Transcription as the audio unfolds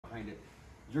behind it,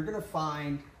 you're gonna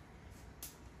find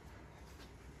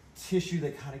tissue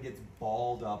that kind of gets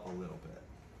balled up a little bit.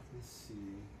 Let's see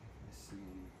if I see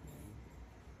anything.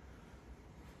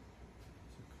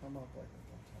 So come up like on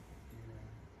top of here.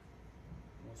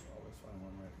 Almost always find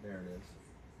one right there. It is.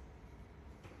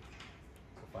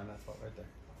 So find that spot right there.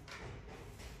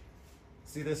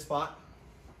 See this spot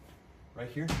right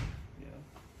here? Yeah.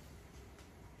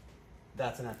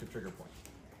 That's an active trigger point.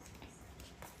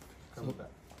 Come with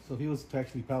that. So if he was to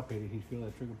actually palpate it, he'd feel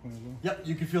that trigger point as well? Yep,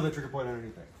 you can feel the trigger point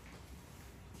underneath there.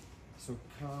 So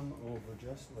come over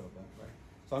just a little bit, right?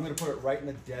 So I'm gonna put it right in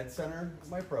the dead center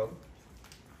of my probe,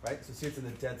 right? So see it's in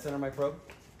the dead center of my probe?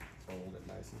 Hold it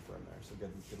nice and firm there. So get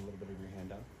a little bit of your hand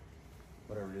down.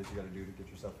 Whatever it is you gotta do to get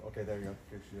yourself, okay, there you go.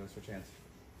 Get you switch hands.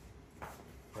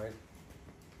 Right?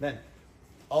 Then,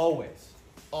 always,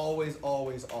 always,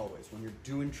 always, always, when you're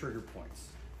doing trigger points,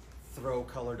 throw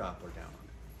color Doppler down on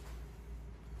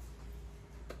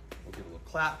it. We'll give a little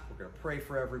clap. We're gonna pray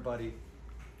for everybody.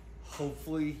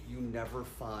 Hopefully you never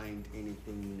find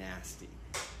anything nasty.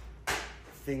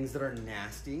 Things that are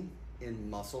nasty in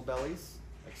muscle bellies,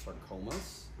 like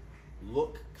sarcomas,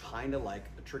 look kind of like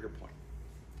a trigger point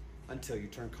until you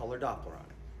turn color Doppler on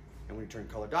it. And when you turn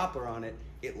color Doppler on it,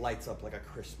 it lights up like a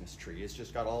Christmas tree. It's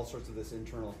just got all sorts of this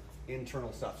internal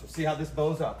stuff. So see how this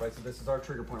bows up, right? So this is our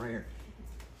trigger point right here.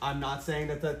 I'm not saying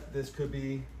that this could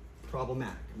be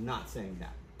problematic. I'm not saying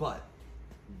that. But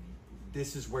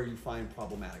this is where you find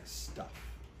problematic stuff.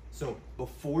 So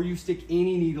before you stick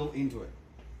any needle into it,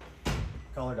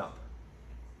 color Doppler.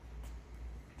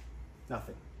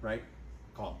 Nothing, right?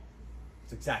 Calm.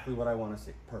 It's exactly what I want to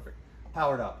see. Perfect.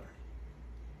 Power Doppler.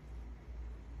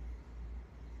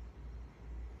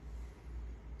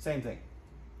 Same thing.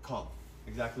 Calm.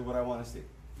 Exactly what I want to see.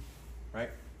 Right?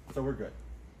 So we're good.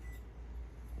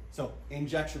 So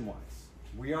injection wise,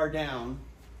 we are down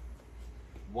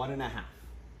 1.5.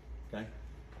 Okay?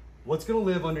 What's going to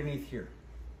live underneath here?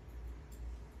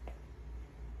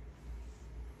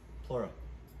 Pleura.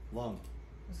 Lung.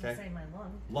 I was going to say my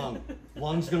lung. Lung.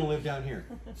 Lung's going to live down here.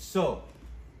 So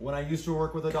when I used to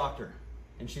work with a doctor,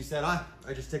 and she said, I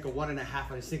just take a 1.5 and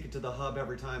I sink it to the hub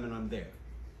every time and I'm there.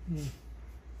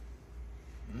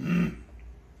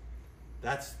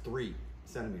 That's 3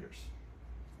 centimeters.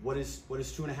 What is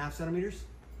 2.5 centimeters?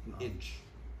 An inch.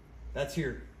 That's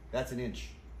here. That's an inch.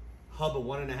 Hub of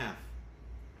 1.5.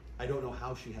 I don't know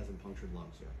how she hasn't punctured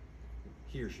lungs yet.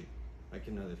 He or she. I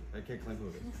can't claim who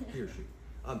it is. He or she.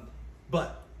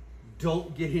 But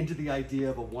don't get into the idea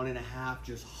of a 1.5.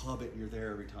 Just hub it and you're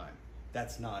there every time.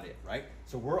 That's not it, right?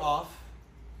 So we're off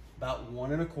about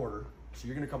 1.25. So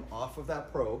you're going to come off of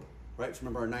that probe, right? So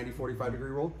remember our 90-45 degree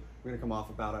rule? We're going to come off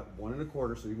about at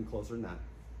 1.25, so even closer than that,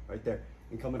 right there,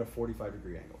 and come at a 45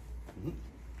 degree angle.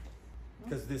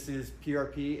 Because this is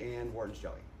PRP and Wharton's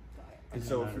jelly. And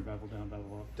so if bevel down,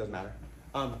 bevel up. Doesn't matter.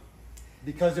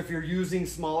 Because if you're using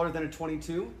smaller than a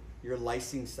 22, you're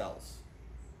lysing cells,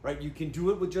 right? You can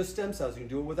do it with just stem cells. You can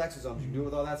do it with exosomes. You can do it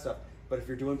with all that stuff. But if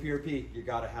you're doing PRP, you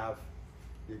gotta have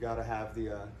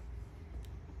the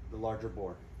larger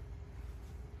bore.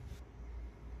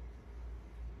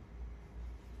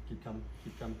 Keep coming,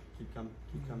 keep coming, keep coming,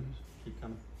 keep coming, keep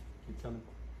coming, keep coming.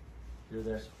 You're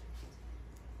there.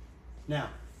 Now,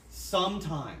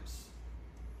 sometimes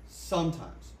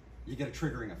you get a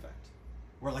triggering effect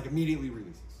where it like immediately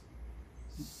releases.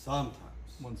 Sometimes.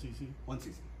 1 cc? 1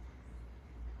 cc.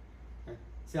 Okay.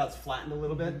 See how it's flattened a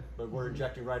little bit, but we're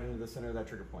injecting right into the center of that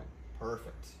trigger point.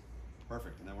 Perfect.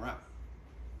 Perfect, and then we're out.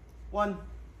 1.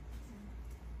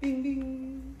 Bing,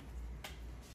 bing.